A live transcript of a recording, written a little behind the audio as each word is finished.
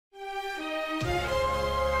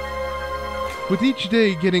With each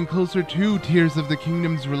day getting closer to Tears of the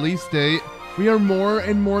Kingdom's release date, we are more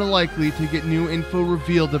and more likely to get new info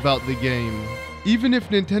revealed about the game. Even if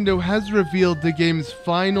Nintendo has revealed the game's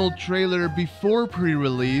final trailer before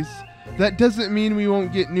pre-release, that doesn't mean we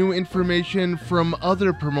won't get new information from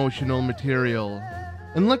other promotional material.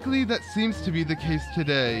 And luckily that seems to be the case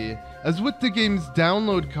today, as with the game's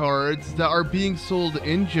download cards that are being sold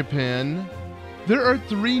in Japan, there are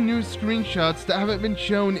 3 new screenshots that haven't been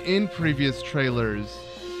shown in previous trailers.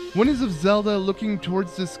 One is of Zelda looking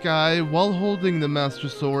towards the sky while holding the Master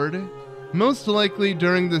Sword, most likely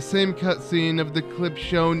during the same cutscene of the clip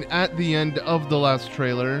shown at the end of the last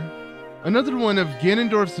trailer. Another one of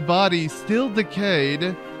Ganondorf's body still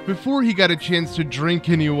decayed before he got a chance to drink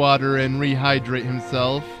any water and rehydrate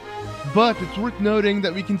himself. But it's worth noting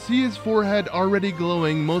that we can see his forehead already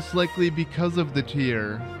glowing, most likely because of the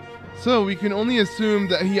tear. So we can only assume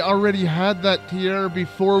that he already had that tear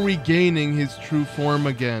before regaining his true form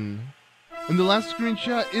again. And the last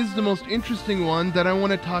screenshot is the most interesting one that I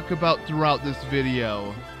want to talk about throughout this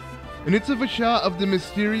video. And it's of a shot of the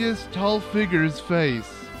mysterious tall figure's face.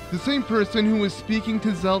 The same person who was speaking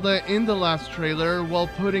to Zelda in the last trailer while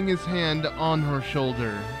putting his hand on her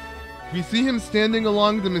shoulder. We see him standing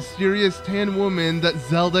along the mysterious tan woman that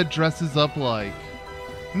Zelda dresses up like.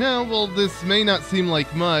 Now, while this may not seem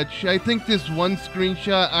like much, I think this one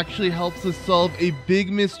screenshot actually helps us solve a big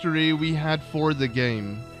mystery we had for the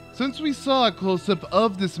game. Since we saw a close-up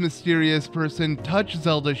of this mysterious person touch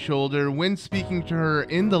Zelda's shoulder when speaking to her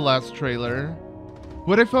in the last trailer,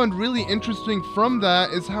 what I found really interesting from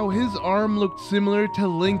that is how his arm looked similar to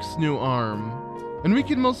Link's new arm. And we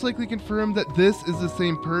can most likely confirm that this is the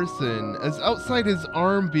same person, as outside his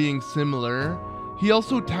arm being similar, he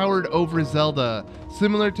also towered over Zelda,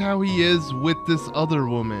 similar to how he is with this other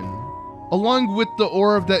woman, along with the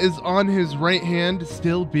orb that is on his right hand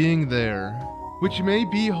still being there, which may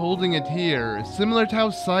be holding a tear, similar to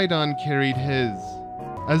how Sidon carried his.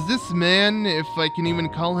 As this man, if I can even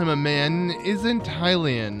call him a man, isn't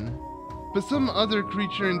Hylian, but some other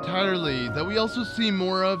creature entirely that we also see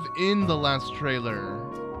more of in the last trailer.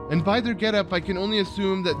 And by their getup, I can only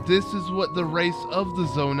assume that this is what the race of the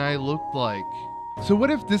Zonai looked like. So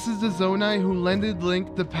what if this is the Zonai who lended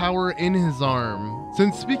Link the power in his arm?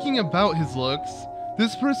 Since speaking about his looks,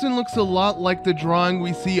 this person looks a lot like the drawing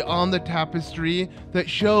we see on the tapestry that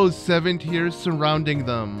shows 7 tears surrounding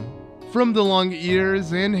them, from the long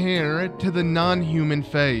ears and hair to the non-human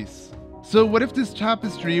face. So what if this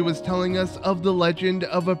tapestry was telling us of the legend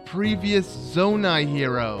of a previous Zonai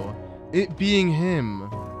hero, it being him,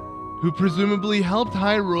 who presumably helped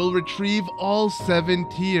Hyrule retrieve all 7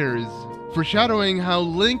 tears, foreshadowing how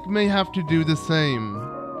Link may have to do the same.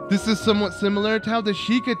 This is somewhat similar to how the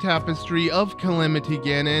Sheikah tapestry of Calamity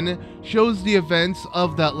Ganon shows the events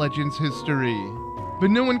of that legend's history.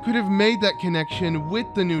 But no one could have made that connection with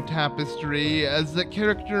the new tapestry, as that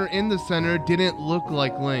character in the center didn't look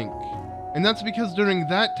like Link. And that's because during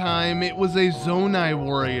that time, it was a Zonai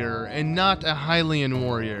warrior and not a Hylian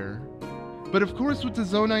warrior. But of course, with the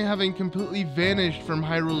Zonai having completely vanished from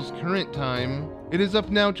Hyrule's current time, it is up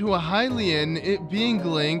now to a Hylian, it being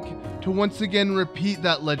Link, to once again repeat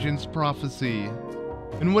that legend's prophecy.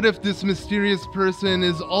 And what if this mysterious person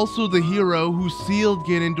is also the hero who sealed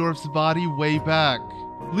Ganondorf's body way back,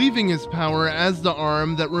 leaving his power as the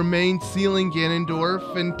arm that remained sealing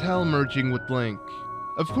Ganondorf until merging with Link?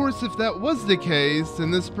 Of course, if that was the case,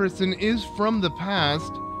 and this person is from the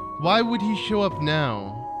past, why would he show up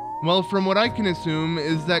now? Well, from what I can assume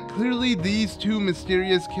is that clearly these 2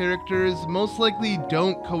 mysterious characters most likely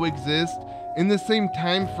don't coexist in the same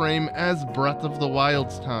time frame as Breath of the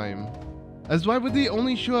Wild's time. As why would they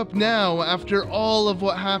only show up now after all of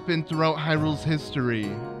what happened throughout Hyrule's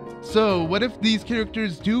history? So what if these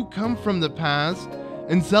characters do come from the past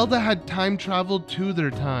and Zelda had time traveled to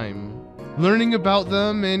their time, learning about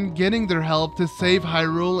them and getting their help to save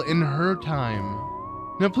Hyrule in her time?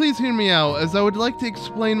 Now please hear me out, as I would like to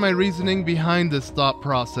explain my reasoning behind this thought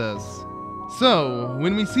process. So,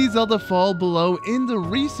 when we see Zelda fall below in the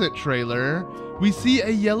Reset trailer, we see a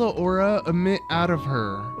yellow aura emit out of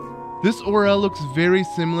her. This aura looks very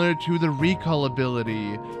similar to the Recall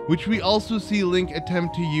ability, which we also see Link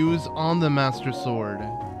attempt to use on the Master Sword.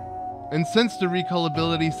 And since the Recall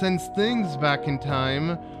ability sends things back in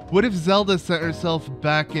time, what if Zelda sent herself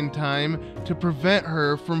back in time to prevent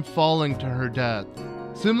her from falling to her death?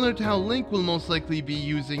 Similar to how Link will most likely be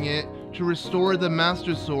using it to restore the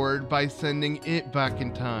Master Sword by sending it back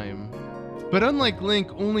in time. But unlike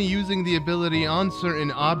Link only using the ability on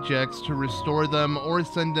certain objects to restore them or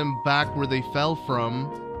send them back where they fell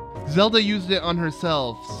from, Zelda used it on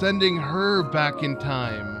herself, sending her back in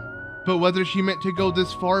time. But whether she meant to go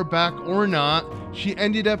this far back or not, she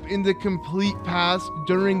ended up in the complete past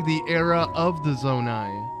during the era of the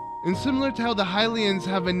Zonai. And similar to how the Hylians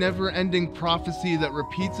have a never-ending prophecy that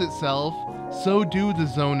repeats itself, so do the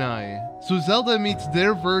Zonai. So Zelda meets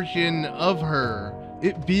their version of her,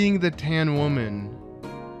 it being the Tan Woman.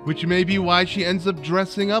 Which may be why she ends up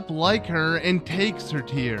dressing up like her and takes her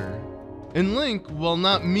tear. And Link, while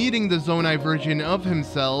not meeting the Zonai version of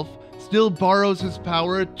himself, still borrows his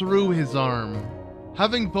power through his arm.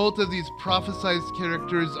 Having both of these prophesized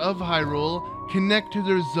characters of Hyrule connect to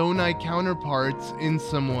their Zonai counterparts in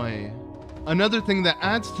some way. Another thing that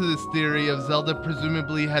adds to this theory of Zelda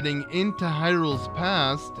presumably heading into Hyrule's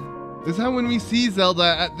past is how when we see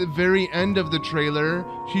Zelda at the very end of the trailer,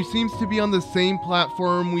 she seems to be on the same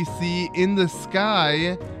platform we see in the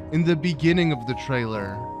sky in the beginning of the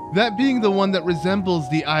trailer. That being the one that resembles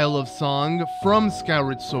the Isle of Song from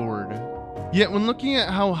Skyward Sword. Yet when looking at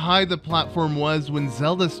how high the platform was when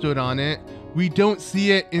Zelda stood on it, we don't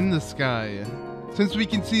see it in the sky, since we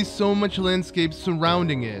can see so much landscape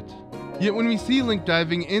surrounding it. Yet when we see Link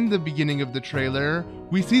diving in the beginning of the trailer,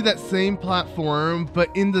 we see that same platform but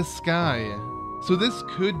in the sky. So this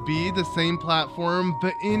could be the same platform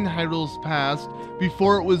but in Hyrule's past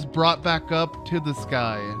before it was brought back up to the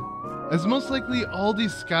sky. As most likely all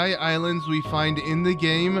these sky islands we find in the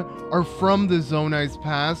game are from the Zonai's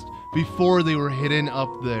past before they were hidden up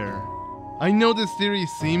there. I know this theory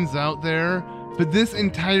seems out there, but this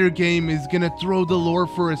entire game is gonna throw the lore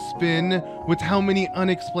for a spin with how many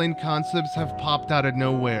unexplained concepts have popped out of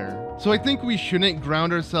nowhere. So I think we shouldn't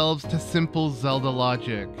ground ourselves to simple Zelda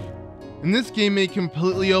logic. And this game may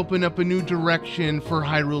completely open up a new direction for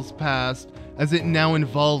Hyrule's past as it now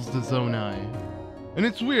involves the Zonai. And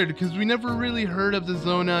it's weird because we never really heard of the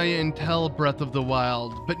Zonai until Breath of the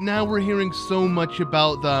Wild, but now we're hearing so much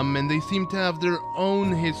about them and they seem to have their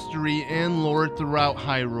own history and lore throughout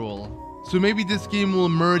Hyrule. So maybe this game will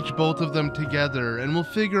merge both of them together and we'll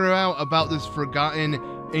figure out about this forgotten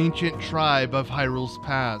ancient tribe of Hyrule's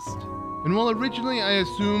past. And while originally I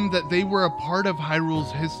assumed that they were a part of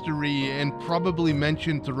Hyrule's history and probably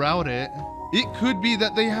mentioned throughout it, it could be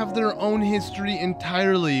that they have their own history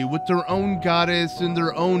entirely with their own goddess and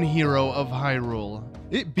their own hero of Hyrule.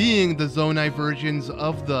 It being the Zonai versions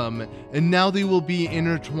of them, and now they will be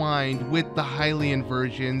intertwined with the Hylian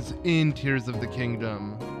versions in Tears of the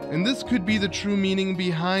Kingdom. And this could be the true meaning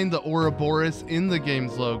behind the Ouroboros in the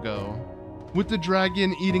game's logo, with the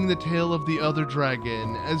dragon eating the tail of the other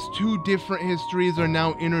dragon, as two different histories are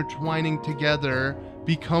now intertwining together,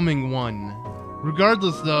 becoming one.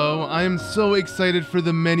 Regardless though, I am so excited for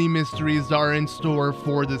the many mysteries that are in store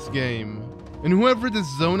for this game. And whoever this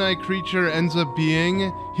Zonai creature ends up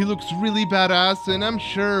being, he looks really badass and I'm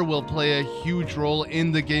sure will play a huge role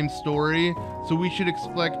in the game's story, so we should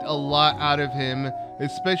expect a lot out of him,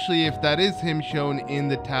 especially if that is him shown in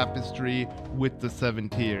the tapestry with the 7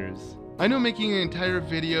 tiers. I know making an entire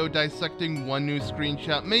video dissecting one new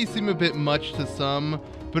screenshot may seem a bit much to some,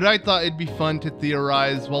 but I thought it'd be fun to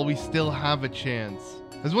theorize while we still have a chance.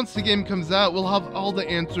 As once the game comes out, we'll have all the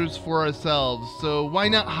answers for ourselves, so why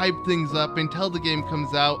not hype things up until the game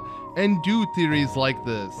comes out and do theories like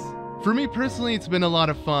this? For me personally, it's been a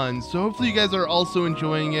lot of fun, so hopefully you guys are also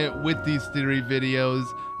enjoying it with these theory videos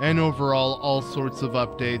and overall all sorts of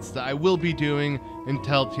updates that I will be doing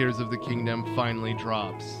until Tears of the Kingdom finally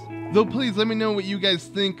drops. Though please let me know what you guys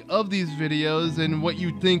think of these videos and what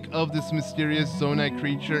you think of this mysterious Zonai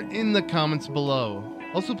creature in the comments below.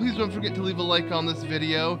 Also, please don't forget to leave a like on this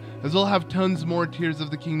video, as I'll have tons more Tears of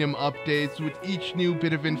the Kingdom updates with each new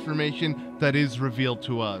bit of information that is revealed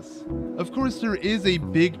to us. Of course, there is a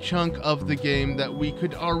big chunk of the game that we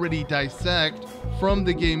could already dissect from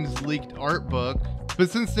the game's leaked art book, but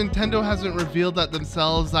since Nintendo hasn't revealed that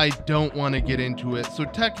themselves, I don't want to get into it. So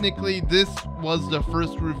technically, this was the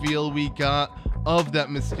first reveal we got of that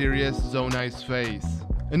mysterious Zonai's face.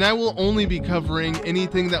 And I will only be covering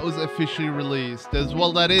anything that was officially released, as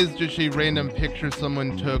well that is just a random picture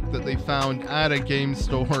someone took that they found at a game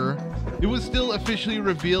store. It was still officially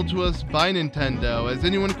revealed to us by Nintendo, as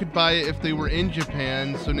anyone could buy it if they were in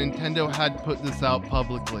Japan, so Nintendo had put this out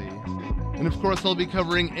publicly. And of course I'll be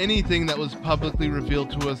covering anything that was publicly revealed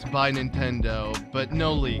to us by Nintendo, but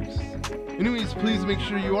no leaks. Anyways, please make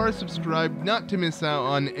sure you are subscribed not to miss out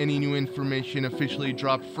on any new information officially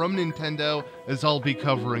dropped from Nintendo, as I'll be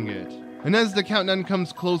covering it. And as the countdown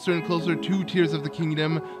comes closer and closer to Tears of the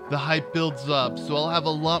Kingdom, the hype builds up, so I'll have a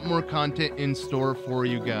lot more content in store for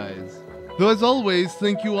you guys. Though as always,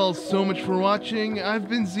 thank you all so much for watching. I've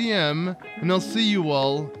been ZM, and I'll see you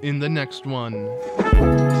all in the next one.